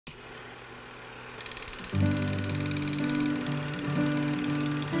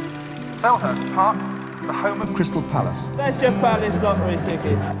Selhurst Park, the home of Crystal Palace. That's your Palace lottery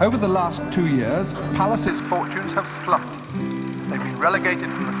ticket. Over the last 2 years, Palace's fortunes have slumped. They've been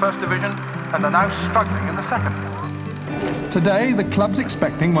relegated from the First Division and are now struggling in the Second. Today, the club's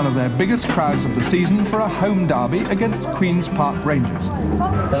expecting one of their biggest crowds of the season for a home derby against Queen's Park Rangers.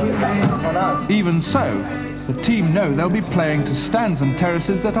 Even so, the team know they'll be playing to stands and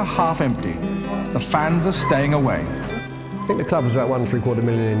terraces that are half empty. The fans are staying away. I think the club was about £1.75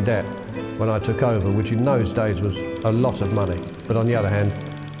 million in debt when I took over, which in those days was a lot of money. But on the other hand,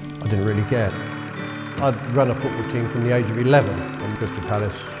 I didn't really care. I'd run a football team from the age of 11, and Crystal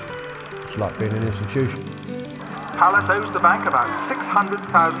Palace, it's like being an institution. Palace owes the bank about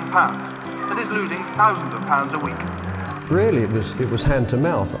 £600,000 and is losing thousands of pounds a week. Really, it was hand to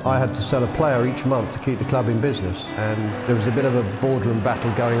mouth. I had to sell a player each month to keep the club in business, and there was a bit of a boardroom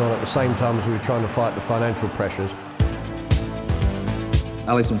battle going on at the same time as we were trying to fight the financial pressures.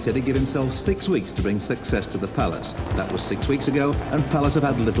 Allison said he'd give himself 6 weeks to bring success to the Palace. That was 6 weeks ago, and Palace have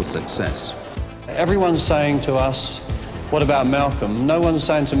had little success. Everyone's saying to us, what about Malcolm? No one's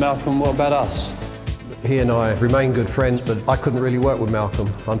saying to Malcolm, what about us? He and I remain good friends, but I couldn't really work with Malcolm,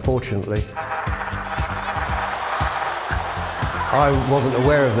 unfortunately. I wasn't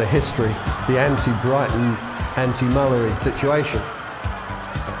aware of the history, the anti-Brighton, anti-Mallory situation.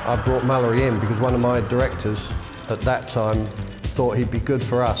 I brought Mallory in because one of my directors at that time thought he'd be good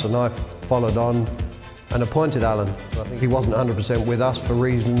for us, and I followed on and appointed Alan. I think he wasn't 100% with us for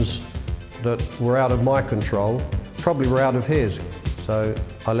reasons that were out of my control, probably were out of his. So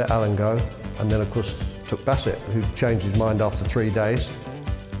I let Alan go, and then of course took Bassett, who changed his mind after 3 days.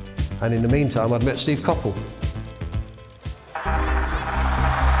 And in the meantime, I'd met Steve Coppell.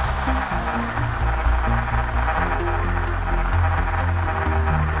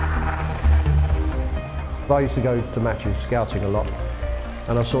 I used to go to matches, scouting a lot,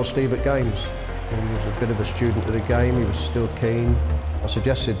 and I saw Steve at games. He was a bit of a student of the game, he was still keen. I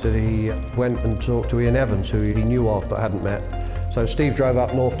suggested that he went and talked to Ian Evans, who he knew of but hadn't met. So Steve drove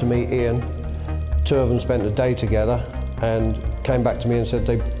up north to meet Ian. 2 of them spent a day together and came back to me and said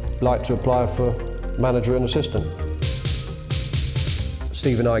they'd like to apply for manager and assistant.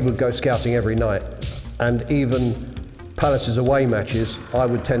 Steve and I would go scouting every night, and even Palace's away matches, I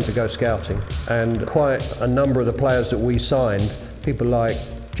would tend to go scouting. And quite a number of the players that we signed, people like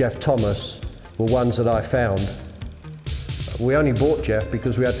Jeff Thomas, were ones that I found. We only bought Jeff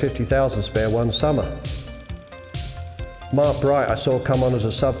because we had 50,000 spare one summer. Mark Bright I saw come on as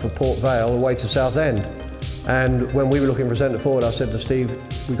a sub for Port Vale away to Southend. And when we were looking for a centre forward, I said to Steve,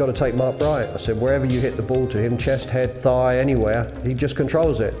 we've got to take Mark Bright. I said, wherever you hit the ball to him, chest, head, thigh, anywhere, he just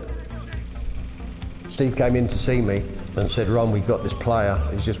controls it. Steve came in to see me and said, Ron, we've got this player,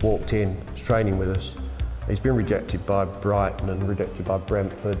 he's just walked in, he's training with us. He's been rejected by Brighton and rejected by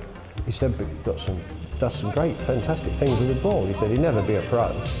Brentford. He said, but he does some great, fantastic things with the ball. He said he'd never be a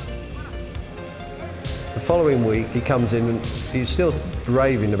pro. The following week he comes in and he's still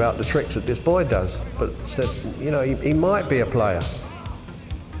raving about the tricks that this boy does, but said, you know, he might be a player.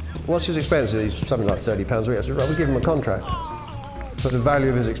 What's his expenses? He's something like £30 a week. I said, right, we'll give him a contract for the value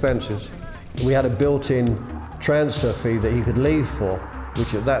of his expenses. We had a built-in transfer fee that he could leave for,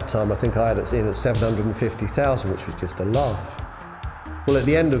 which at that time I think I had it in at 750,000, which was just a laugh. Well, at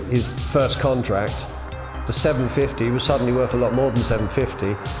the end of his first contract, the 750 was suddenly worth a lot more than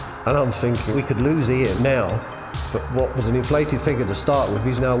 750, and I'm thinking we could lose Ian now, but what was an inflated figure to start with,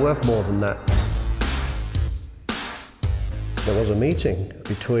 he's now worth more than that. There was a meeting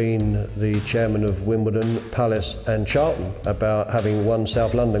between the chairman of Wimbledon, Palace and Charlton about having one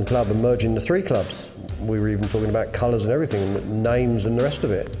South London club and merging the 3 clubs. We were even talking about colours and everything, and names and the rest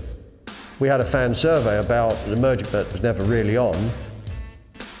of it. We had a fan survey about the merger, but it was never really on.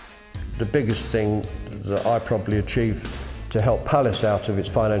 The biggest thing that I probably achieved to help Palace out of its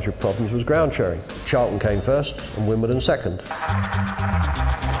financial problems was ground sharing. Charlton came first and Wimbledon second. And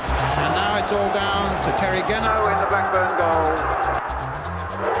now it's all down to Terry Genno in the Blackburn goal.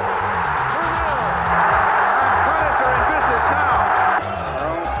 3-0. Palace are in business now.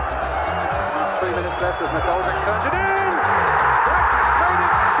 3 minutes left as McGoldrick turns it in. That's made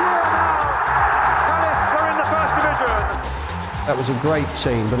it clear now. Palace are in the First Division. That was a great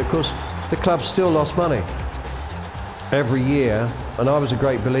team, but of course the club still lost money every year, and I was a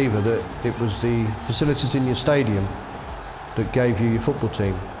great believer that it was the facilities in your stadium that gave you your football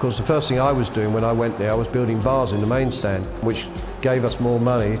team. Of course, the first thing I was doing when I went there, I was building bars in the main stand, which gave us more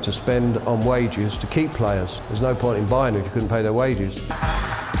money to spend on wages to keep players. There's no point in buying them if you couldn't pay their wages. Well,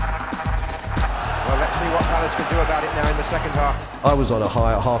 let's see what Palace can do about it now in the second half. I was on a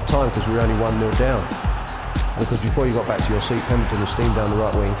high at half-time because we were only 1-0 down. Because before you got back to your seat, Pemberton was steamed down the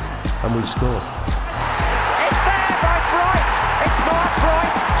right wing, and we scored. It's there by Bright! It's Mark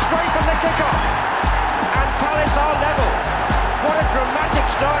Bright, straight from the kick-off. And Palace are level. What a dramatic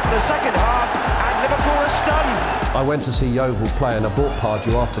start to the second half, and Liverpool are stunned. I went to see Yeovil play, and I bought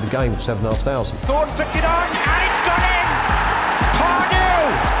Pardew after the game for 7,500. Thorne flicked it on, and it's gone in!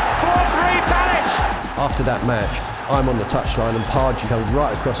 Pardew! 4-3 Palace! After that match, I'm on the touchline, and Pardew comes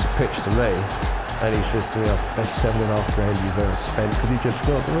right across the pitch to me, and he says to me, "Best $7,500 you've ever spent," because he just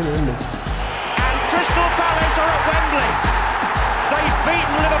scored the winner, isn't he? And Crystal Palace are at Wembley. They've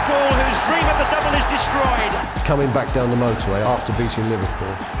beaten Liverpool, whose dream of the double is destroyed. Coming back down the motorway after beating Liverpool,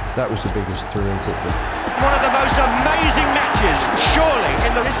 that was the biggest thrill in football. One of the most amazing matches, surely,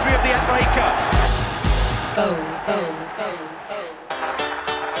 in the history of the FA Cup.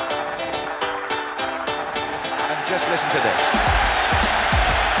 And just listen to this.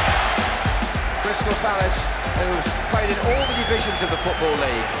 Crystal Palace, who's played in all the divisions of the Football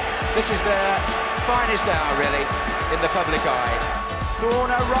League. This is their finest hour, really, in the public eye.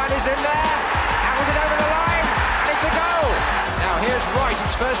 Thorne O'Reilly's in there, and was it over the line? And it's a goal! Now here's Wright,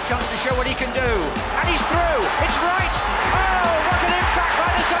 his first chance to show what he can do. And he's through! It's Wright! Oh, what an impact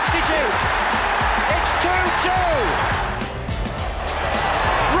by the substitute! It's 2-2!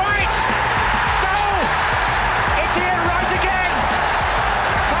 Wright! Goal! It's Ian Wright again!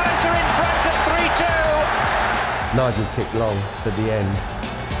 Palace are in front at 3-2! Nigel kicked long at the end.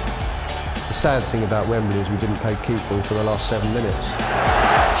 The sad thing about Wembley is we didn't play keep ball for the last 7 minutes.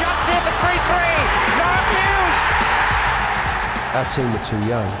 Shots in for 3-3! Mark Hughes! Our team were too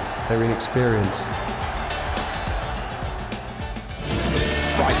young, they were inexperienced.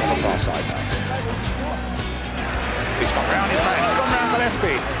 Right on the far side now. He's gone round his man, he's gone round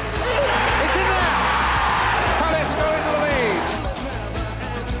Gillespie. It's in there! Palace go into the lead.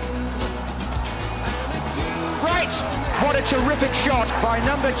 Right! What a terrific shot by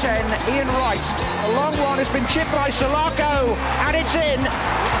number 10, Ian Wright. A long one has been chipped by Salako, and it's in.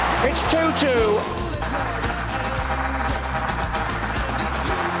 It's 2-2.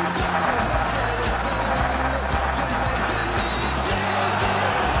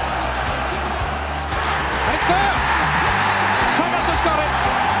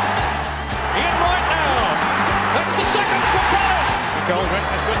 Goal went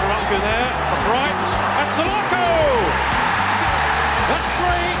a good run through there. Right, and Salako! That's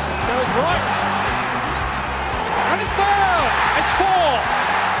 3, goes right. And it's there! It's 4!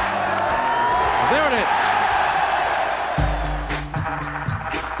 And there it is.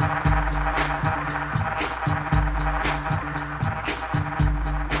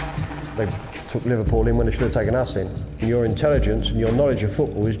 They took Liverpool in when they should have taken us in. And your intelligence and your knowledge of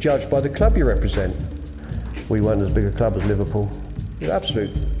football is judged by the club you represent. We weren't as big a club as Liverpool. It was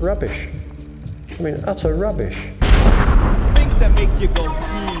absolute rubbish. I mean, utter rubbish. Things that make you go,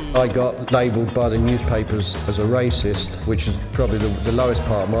 I got labelled by the newspapers as a racist, which is probably the lowest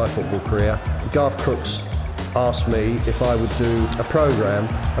part of my football career. Garth Crooks asked me if I would do a programme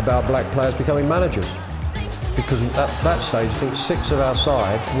about black players becoming managers. Because at that stage, I think 6 of our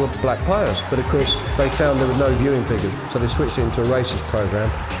side were black players. But of course, they found there were no viewing figures, so they switched it into a racist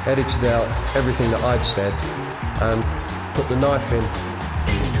programme, edited out everything that I'd said, and put the knife in.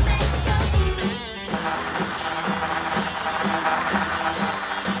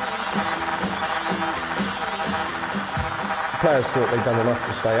 Players thought they'd done enough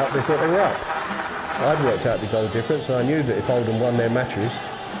to stay up, they thought they were up. I'd worked out the goal difference, and I knew that if Oldham won their matches,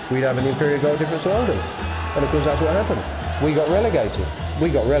 we'd have an inferior goal difference to Oldham. And of course that's what happened. We got relegated. We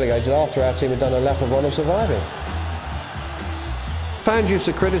got relegated after our team had done a lap of honour surviving. Fans used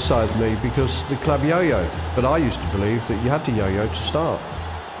to criticise me because the club yo-yoed, but I used to believe that you had to yo-yo to start.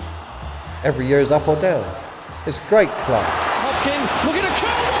 Every year is up or down. It's a great club. Hopkin, look at a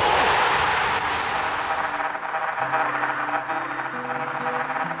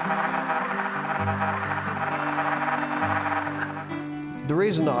The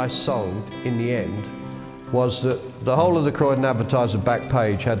reason that I sold in the end was that the whole of the Croydon Advertiser back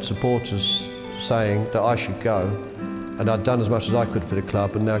page had supporters saying that I should go, and I'd done as much as I could for the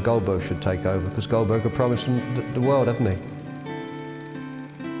club, and now Goldberg should take over, because Goldberg had promised them the world, hadn't he?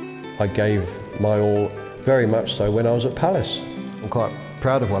 I gave my all, very much so, when I was at Palace. I'm quite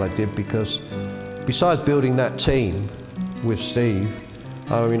proud of what I did, because besides building that team with Steve,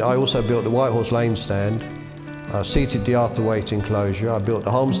 I mean, I also built the White Horse Lane stand, I seated the Arthur Waite enclosure, I built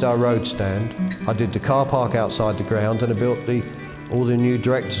the Holmesdale Road stand, I did the car park outside the ground, and I built all the new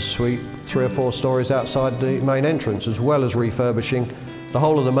director's suite 3 or 4 stories outside the main entrance, as well as refurbishing the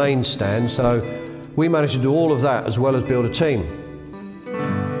whole of the main stand. So we managed to do all of that as well as build a team.